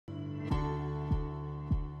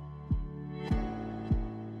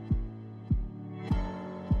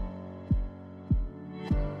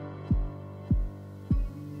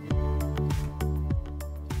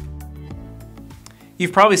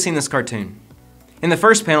You've probably seen this cartoon. In the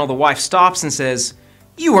first panel, the wife stops and says,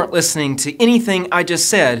 "You weren't listening to anything I just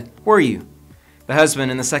said, were you?" The husband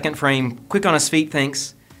in the second frame, quick on his feet,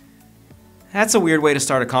 thinks, "That's a weird way to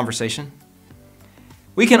start a conversation."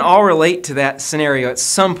 We can all relate to that scenario at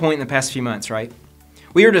some point in the past few months, right?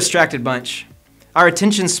 We are a distracted bunch. Our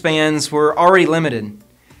attention spans were already limited,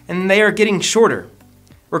 and they are getting shorter.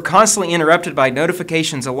 We're constantly interrupted by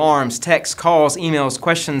notifications, alarms, texts, calls, emails,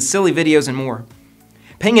 questions, silly videos, and more.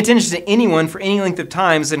 Paying attention to anyone for any length of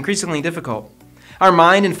time is increasingly difficult. Our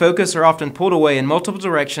mind and focus are often pulled away in multiple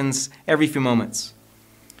directions every few moments.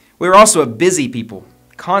 We are also a busy people,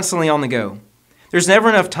 constantly on the go. There's never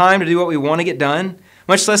enough time to do what we want to get done,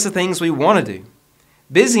 much less the things we want to do.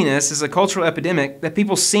 Busyness is a cultural epidemic that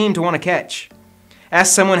people seem to want to catch.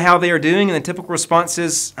 Ask someone how they are doing, and the typical response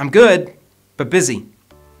is, "I'm good, but busy."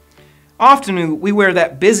 Often we wear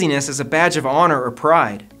that busyness as a badge of honor or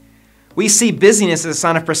pride. We see busyness as a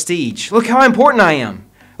sign of prestige. Look how important I am.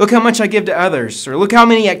 Look how much I give to others. Or look how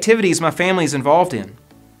many activities my family is involved in.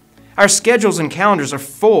 Our schedules and calendars are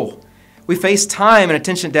full. We face time and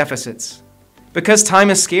attention deficits. Because time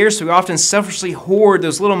is scarce, we often selfishly hoard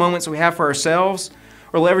those little moments we have for ourselves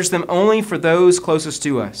or leverage them only for those closest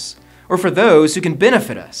to us or for those who can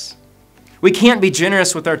benefit us. We can't be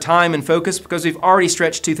generous with our time and focus because we've already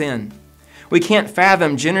stretched too thin. We can't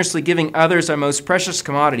fathom generously giving others our most precious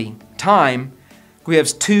commodity, time. We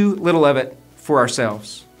have too little of it for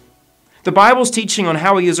ourselves. The Bible's teaching on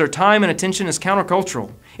how we use our time and attention is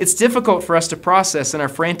countercultural. It's difficult for us to process in our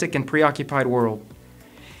frantic and preoccupied world.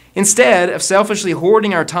 Instead of selfishly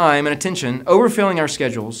hoarding our time and attention, overfilling our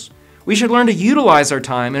schedules, we should learn to utilize our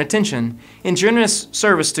time and attention in generous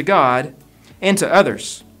service to God and to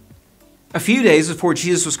others. A few days before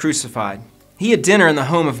Jesus was crucified, he had dinner in the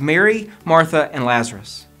home of Mary, Martha, and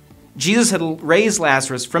Lazarus. Jesus had raised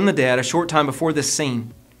Lazarus from the dead a short time before this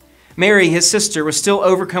scene. Mary, his sister, was still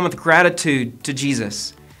overcome with gratitude to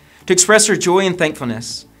Jesus. To express her joy and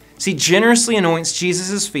thankfulness, she generously anoints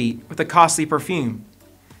Jesus' feet with a costly perfume.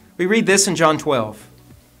 We read this in John 12.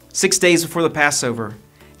 6 days before the Passover,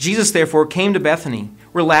 Jesus therefore came to Bethany,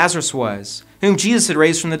 where Lazarus was, whom Jesus had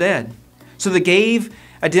raised from the dead. So they gave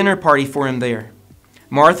a dinner party for him there.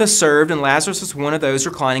 Martha served, and Lazarus was one of those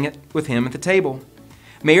reclining with him at the table.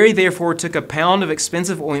 Mary therefore took a pound of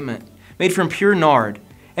expensive ointment made from pure nard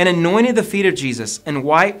and anointed the feet of Jesus and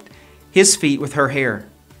wiped his feet with her hair.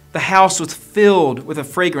 The house was filled with the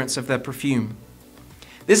fragrance of that perfume.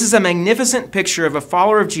 This is a magnificent picture of a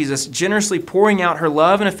follower of Jesus generously pouring out her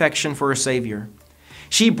love and affection for her Savior.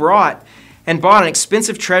 She brought and bought an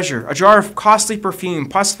expensive treasure, a jar of costly perfume,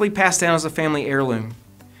 possibly passed down as a family heirloom.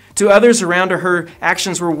 To others around her, her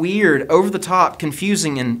actions were weird, over the top,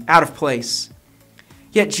 confusing, and out of place.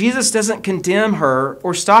 Yet Jesus doesn't condemn her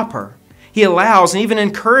or stop her. He allows and even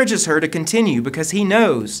encourages her to continue because he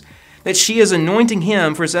knows that she is anointing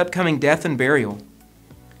him for his upcoming death and burial.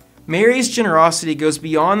 Mary's generosity goes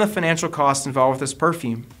beyond the financial cost involved with this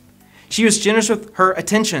perfume. She was generous with her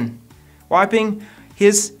attention, wiping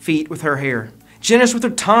his feet with her hair. Generous with her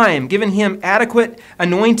time, giving him adequate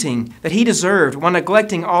anointing that he deserved while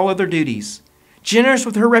neglecting all other duties. Generous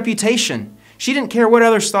with her reputation. She didn't care what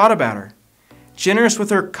others thought about her. Generous with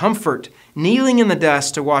her comfort, kneeling in the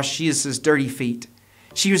dust to wash Jesus' dirty feet.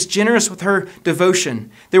 She was generous with her devotion.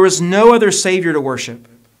 There was no other Savior to worship.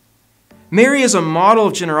 Mary is a model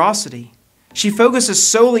of generosity. She focuses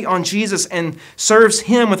solely on Jesus and serves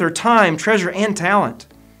him with her time, treasure, and talent.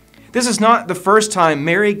 This is not the first time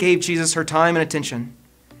Mary gave Jesus her time and attention.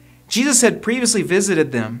 Jesus had previously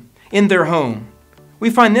visited them in their home. We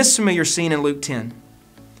find this familiar scene in Luke 10.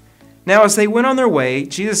 Now, as they went on their way,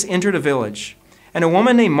 Jesus entered a village, and a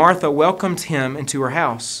woman named Martha welcomed him into her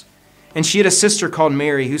house. And she had a sister called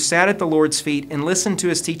Mary who sat at the Lord's feet and listened to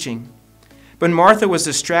his teaching. But Martha was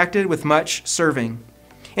distracted with much serving.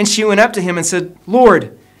 And she went up to him and said,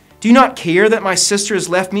 "Lord, do you not care that my sister has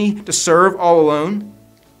left me to serve all alone?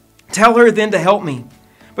 Tell her then to help me."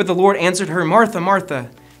 But the Lord answered her, "Martha, Martha,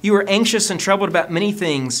 you are anxious and troubled about many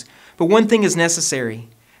things, but one thing is necessary.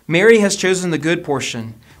 Mary has chosen the good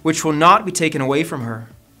portion, which will not be taken away from her."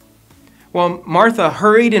 While Martha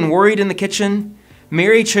hurried and worried in the kitchen,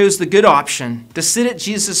 Mary chose the good option, to sit at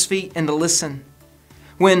Jesus' feet and to listen.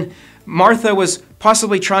 When Martha was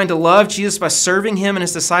possibly trying to love Jesus by serving him and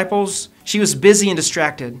his disciples, she was busy and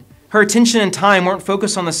distracted. Her attention and time weren't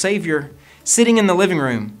focused on the Savior sitting in the living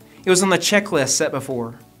room. It was on the checklist set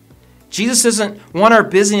before. Jesus doesn't want our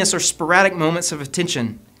busyness or sporadic moments of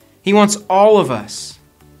attention. He wants all of us.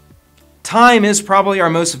 Time is probably our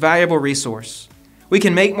most valuable resource. We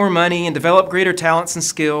can make more money and develop greater talents and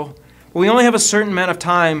skill, We only have a certain amount of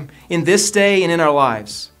time in this day and in our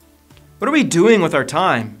lives. What are we doing with our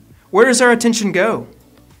time? Where does our attention go?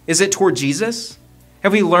 Is it toward Jesus?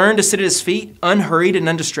 Have we learned to sit at his feet, unhurried and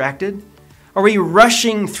undistracted? Are we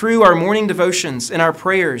rushing through our morning devotions and our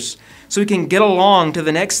prayers so we can get along to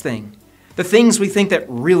the next thing, the things we think that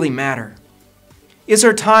really matter? Is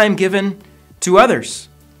our time given to others?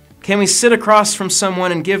 Can we sit across from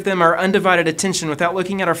someone and give them our undivided attention without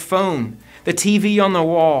looking at our phone, the TV on the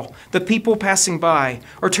wall, the people passing by,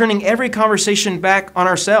 or turning every conversation back on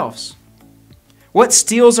ourselves? What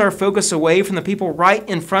steals our focus away from the people right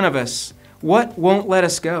in front of us? What won't let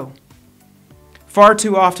us go? Far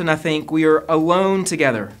too often, I think, we are alone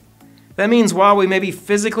together. That means while we may be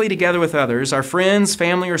physically together with others, our friends,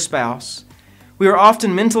 family, or spouse, we are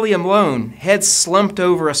often mentally alone, heads slumped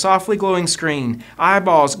over a softly glowing screen,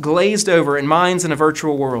 eyeballs glazed over, and minds in a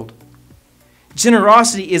virtual world.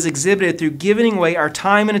 Generosity is exhibited through giving away our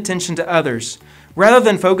time and attention to others, rather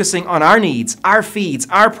than focusing on our needs, our feeds,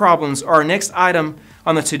 our problems, or our next item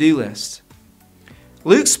on the to-do list.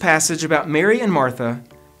 Luke's passage about Mary and Martha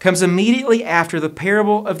comes immediately after the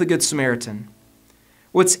parable of the Good Samaritan.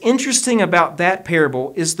 What's interesting about that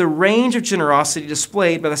parable is the range of generosity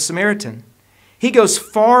displayed by the Samaritan. He goes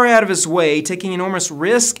far out of his way, taking enormous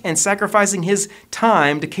risk and sacrificing his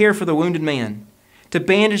time to care for the wounded man, to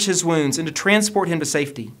bandage his wounds, and to transport him to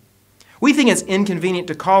safety. We think it's inconvenient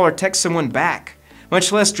to call or text someone back,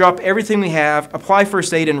 much less drop everything we have, apply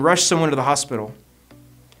first aid, and rush someone to the hospital.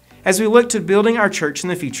 As we look to building our church in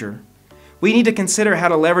the future, we need to consider how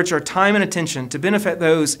to leverage our time and attention to benefit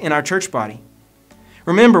those in our church body.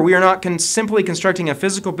 Remember, we are not simply constructing a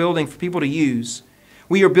physical building for people to use.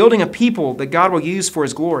 We are building a people that God will use for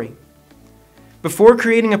his glory. Before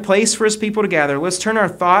creating a place for his people to gather, let's turn our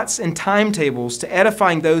thoughts and timetables to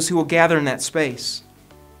edifying those who will gather in that space.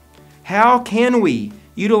 How can we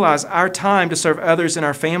utilize our time to serve others in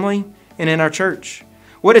our family and in our church?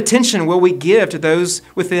 What attention will we give to those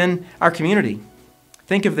within our community?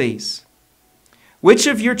 Think of these. Which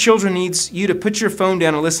of your children needs you to put your phone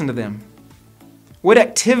down and listen to them? What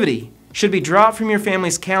activity should be dropped from your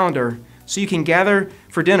family's calendar so you can gather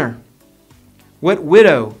for dinner? What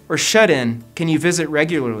widow or shut-in can you visit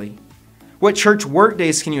regularly? What church work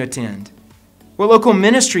days can you attend? What local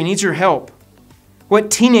ministry needs your help?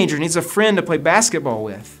 What teenager needs a friend to play basketball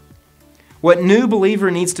with? What new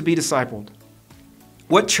believer needs to be discipled?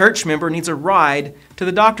 What church member needs a ride to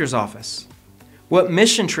the doctor's office? What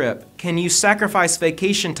mission trip can you sacrifice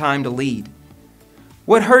vacation time to lead?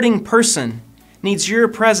 What hurting person needs your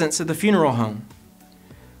presence at the funeral home?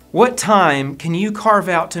 What time can you carve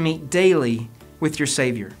out to meet daily with your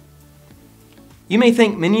Savior? You may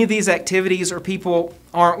think many of these activities or people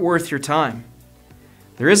aren't worth your time.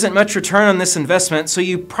 There isn't much return on this investment, so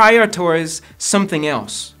you prioritize something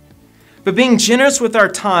else. But being generous with our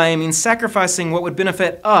time means sacrificing what would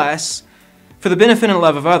benefit us for the benefit and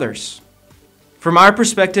love of others. From our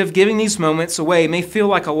perspective, giving these moments away may feel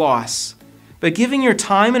like a loss, but giving your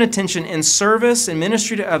time and attention in service and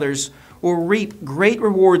ministry to others will reap great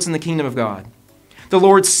rewards in the kingdom of God. The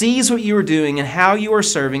Lord sees what you are doing and how you are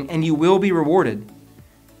serving, and you will be rewarded.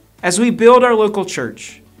 As we build our local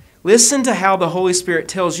church, listen to how the Holy Spirit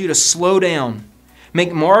tells you to slow down,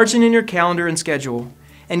 make margin in your calendar and schedule,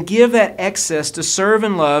 and give that excess to serve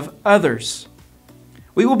and love others.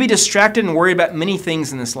 We will be distracted and worried about many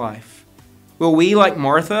things in this life. Will we, like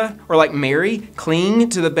Martha or like Mary, cling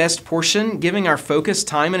to the best portion, giving our focus,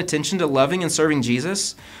 time, and attention to loving and serving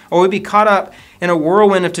Jesus? Or will we be caught up in a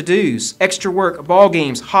whirlwind of to-dos, extra work, ball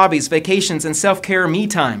games, hobbies, vacations, and self-care me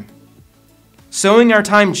time? Sowing our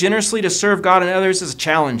time generously to serve God and others is a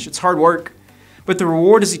challenge. It's hard work, but the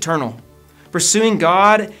reward is eternal. Pursuing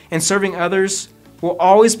God and serving others will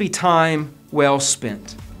always be time well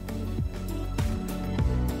spent.